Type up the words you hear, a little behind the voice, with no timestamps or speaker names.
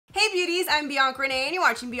beauties, I'm Bianca Renee and you're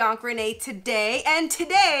watching Bianca Renee Today, and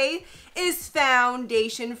today is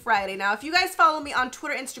Foundation Friday. Now if you guys follow me on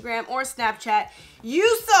Twitter, Instagram, or Snapchat,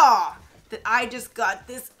 you saw that I just got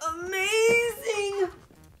this amazing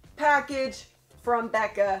package from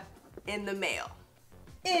Becca in the mail.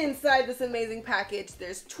 Inside this amazing package,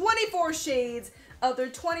 there's 24 shades of their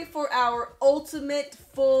 24-hour ultimate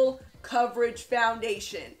full coverage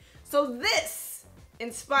foundation. So this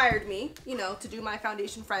inspired me, you know, to do my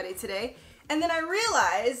Foundation Friday today. And then I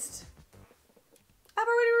realized I've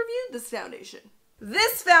already reviewed this foundation.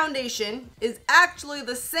 This foundation is actually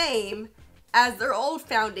the same as their old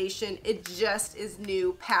foundation. It just is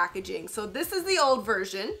new packaging. So this is the old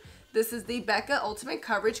version. This is the Becca Ultimate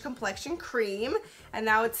Coverage Complexion Cream. And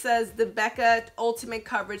now it says the Becca Ultimate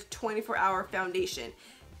Coverage 24-Hour Foundation.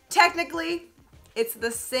 Technically, it's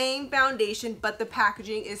the same foundation, but the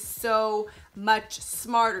packaging is so much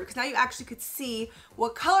smarter because now you actually could see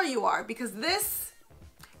what color you are, because this,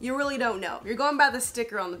 you really don't know. You're going by the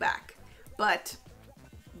sticker on the back, but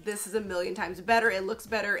this is a million times better. It looks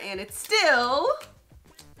better and it still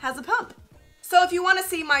has a pump. So if you want to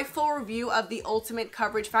see my full review of the Ultimate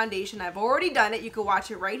Coverage Foundation, I've already done it. You can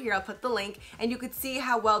watch it right here. I'll put the link and you can see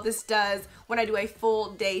how well this does when I do a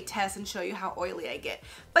full day test and show you how oily I get.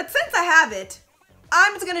 But since I have it,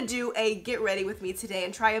 I'm just gonna do a get ready with me today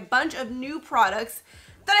and try a bunch of new products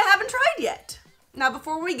that I haven't tried yet. Now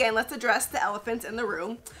before we begin, let's address the elephants in the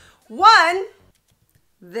room. One,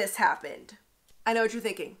 this happened. I know what you're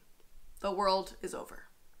thinking. The world is over.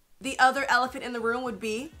 The other elephant in the room would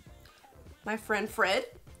be my friend Fred,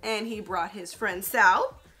 and he brought his friend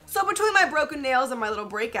Sal. So between my broken nails and my little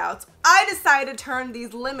breakouts, I decided to turn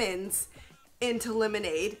these lemons into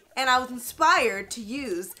lemonade, and I was inspired to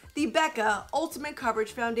use the Becca Ultimate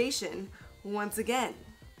Coverage Foundation once again.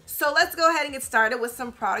 So let's go ahead and get started with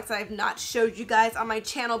some products I have not showed you guys on my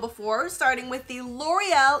channel before, starting with the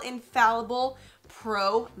L'Oreal Infallible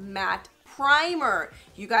Pro Matte Primer.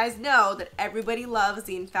 You guys know that everybody loves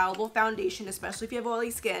the Infallible foundation, especially if you have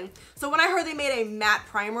oily skin. So when I heard they made a matte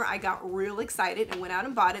primer, I got real excited and went out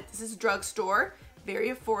and bought it. This is drugstore,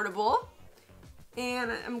 very affordable.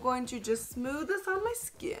 And I'm going to just smooth this on my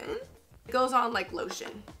skin. It goes on like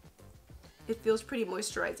lotion. It feels pretty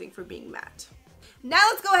moisturizing for being matte. Now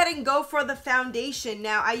let's go ahead and go for the foundation.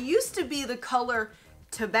 Now I used to be the color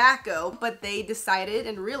Tobacco, but they decided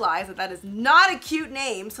and realized that that is not a cute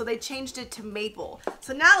name, so they changed it to Maple.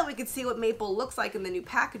 So now that we can see what Maple looks like in the new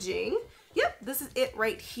packaging, yep, this is it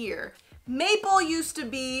right here. Maple used to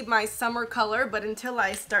be my summer color, but until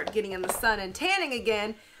I start getting in the sun and tanning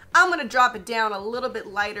again, I'm gonna drop it down a little bit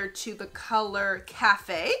lighter to the color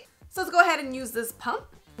Cafe. So let's go ahead and use this pump.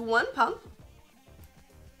 One pump.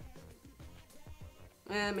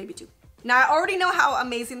 Maybe two. Now I already know how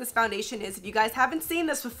amazing this foundation is. If you guys haven't seen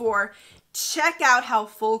this before, check out how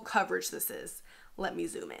full coverage this is. Let me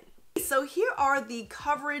zoom in. So here are the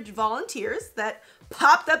coverage volunteers that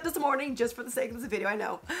popped up this morning just for the sake of this video, I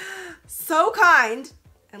know. So kind.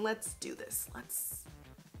 And let's do this.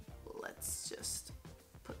 Let's just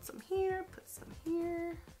put some here, put some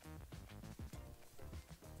here.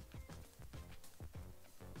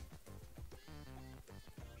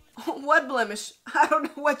 What blemish? I don't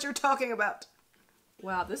know what you're talking about.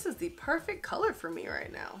 Wow, this is the perfect color for me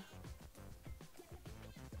right now.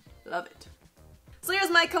 Love it. So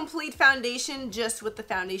here's my complete foundation just with the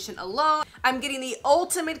foundation alone. I'm getting the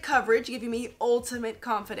ultimate coverage, giving me ultimate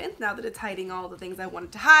confidence now that it's hiding all the things I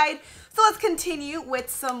wanted to hide. So let's continue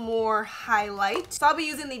with some more highlight. So I'll be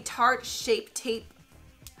using the Tarte Shape Tape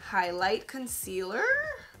Highlight Concealer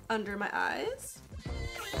under my eyes.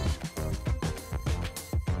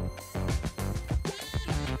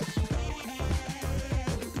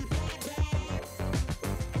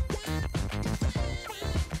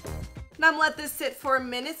 Now I'm gonna let this sit for a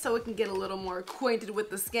minute so it can get a little more acquainted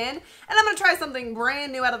with the skin. And I'm gonna try something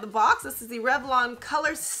brand new out of the box. This is the Revlon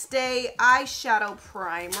Color Stay Eyeshadow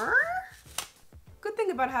Primer. Good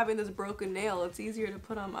thing about having this broken nail, it's easier to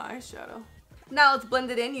put on my eyeshadow. Now let's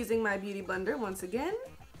blend it in using my beauty blender once again.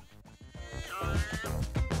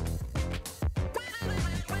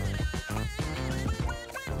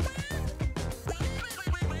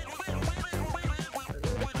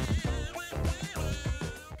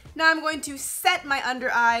 Now I'm going to set my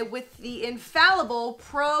under eye with the Infallible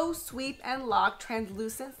Pro Sweep and Lock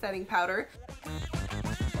Translucent Setting Powder.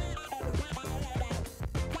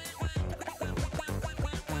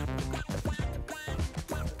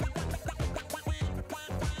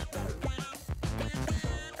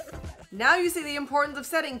 Now you see the importance of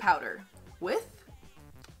setting powder.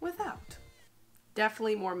 Without.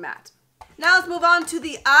 Definitely more matte. Now let's move on to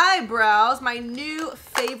the eyebrows, my new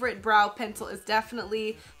favorite favorite brow pencil is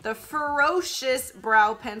definitely the Ferocious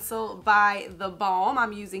Brow Pencil by the Balm.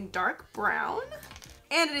 I'm using dark brown.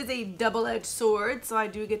 And it is a double-edged sword, so I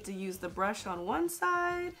do get to use the brush on one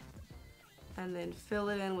side and then fill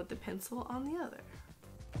it in with the pencil on the other.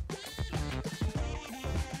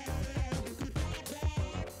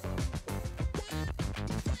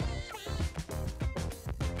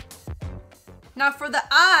 Now for the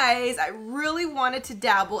eyes, I really wanted to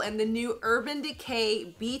dabble in the new Urban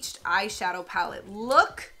Decay Beached Eyeshadow Palette.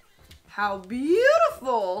 Look how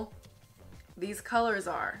beautiful these colors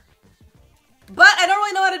are. But I don't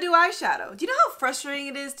really know how to do eyeshadow. Do you know how frustrating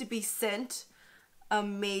it is to be sent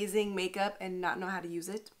amazing makeup and not know how to use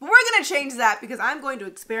it? But we're gonna change that because I'm going to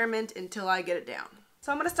experiment until I get it down.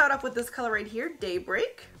 So I'm gonna start off with this color right here,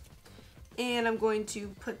 Daybreak. And I'm going to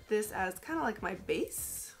put this as kind of like my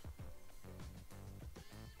base.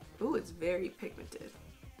 Ooh, it's very pigmented.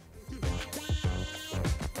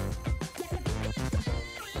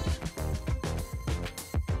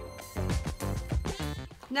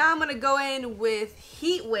 Now I'm gonna go in with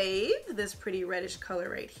Heatwave, this pretty reddish color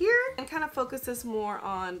right here, and kind of focus this more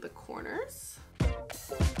on the corners.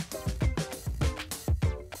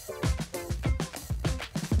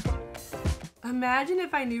 Imagine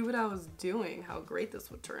if I knew what I was doing, how great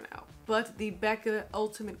this would turn out. But the Becca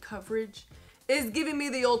Ultimate Coverage is giving me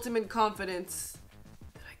the ultimate confidence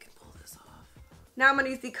that I can pull this off. Now I'm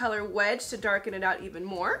gonna use the color Wedge to darken it out even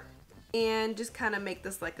more and just kind of make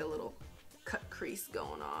this like a little cut crease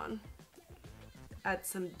going on. Add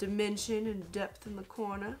some dimension and depth in the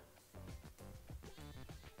corner.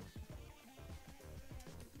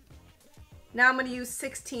 Now I'm going to use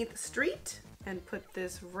 16th Street and put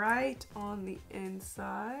this right on the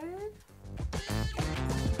inside.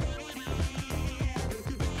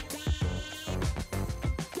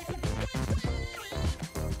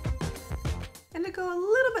 And to go a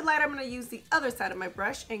little bit lighter, I'm going to use the other side of my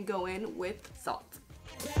brush and go in with Salt.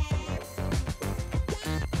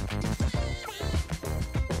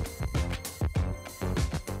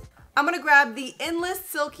 I'm gonna grab the Endless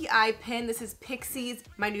Silky Eye Pen. This is Pixie's,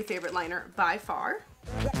 my new favorite liner by far.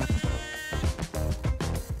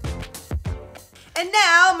 And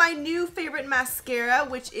now my new favorite mascara,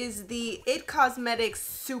 which is the IT Cosmetics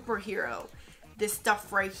Superhero. This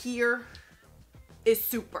stuff right here is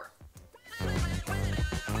super.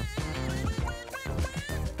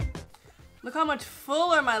 Look how much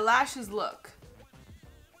fuller my lashes look.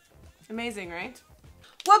 Amazing, right?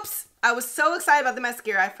 Whoops! I was so excited about the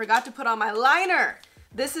mascara, I forgot to put on my liner.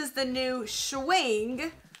 This is the new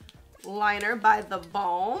Schwing liner by the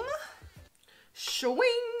Balm. Schwing,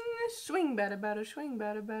 swing, better, better, swing,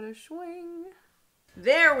 better, better, swing.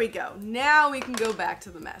 There we go. Now we can go back to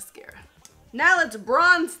the mascara. Now let's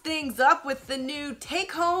bronze things up with the new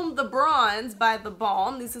Take Home the Bronze by the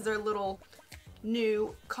Balm. This is our little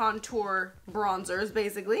new contour bronzers,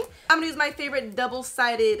 basically. I'm gonna use my favorite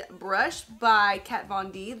double-sided brush by Kat Von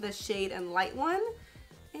D, the shade and light one.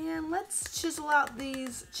 And let's chisel out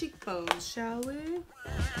these cheekbones, shall we?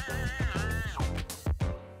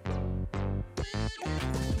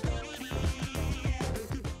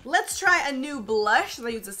 Let's try a new blush. I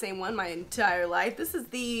use the same one my entire life. This is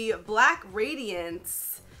the Black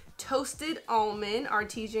Radiance Toasted Almond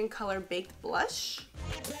Artesian Color Baked Blush.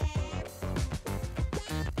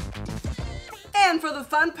 And for the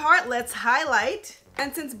fun part, let's highlight.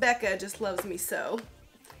 And since Becca just loves me so,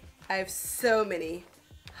 I have so many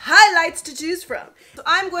highlights to choose from. So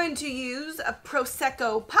I'm going to use a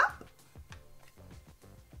Prosecco Pop.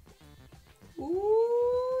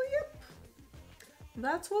 Ooh, yep.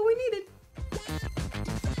 That's what we needed.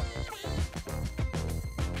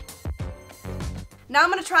 Now I'm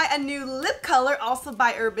gonna try a new lip color, also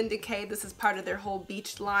by Urban Decay. This is part of their whole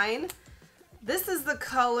beach line. This is the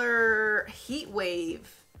color Heatwave.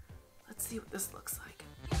 Let's see what this looks like.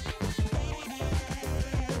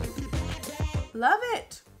 Love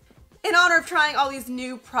it. In honor of trying all these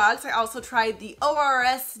new products, I also tried the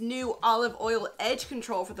ORS new Olive Oil Edge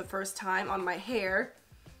Control for the first time on my hair.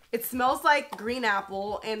 It smells like green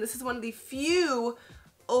apple, and this is one of the few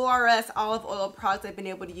ORS olive oil products I've been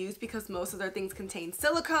able to use because most of their things contain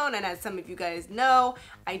silicone, and as some of you guys know,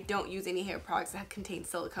 I don't use any hair products that contain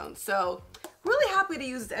silicone. So really happy to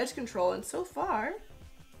use this edge control, and so far,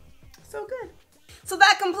 so good. So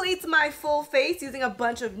that completes my full face using a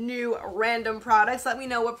bunch of new random products. Let me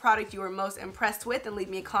know what product you were most impressed with and leave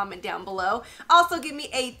me a comment down below. Also give me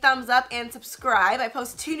a thumbs up and subscribe. I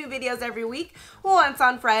post 2 new videos every week, once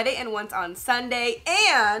on Friday and once on Sunday.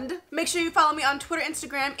 And make sure you follow me on Twitter,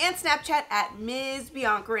 Instagram, and Snapchat at Ms.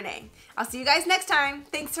 Bianca Renee. I'll see you guys next time.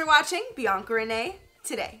 Thanks for watching Bianca Renee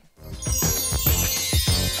Today.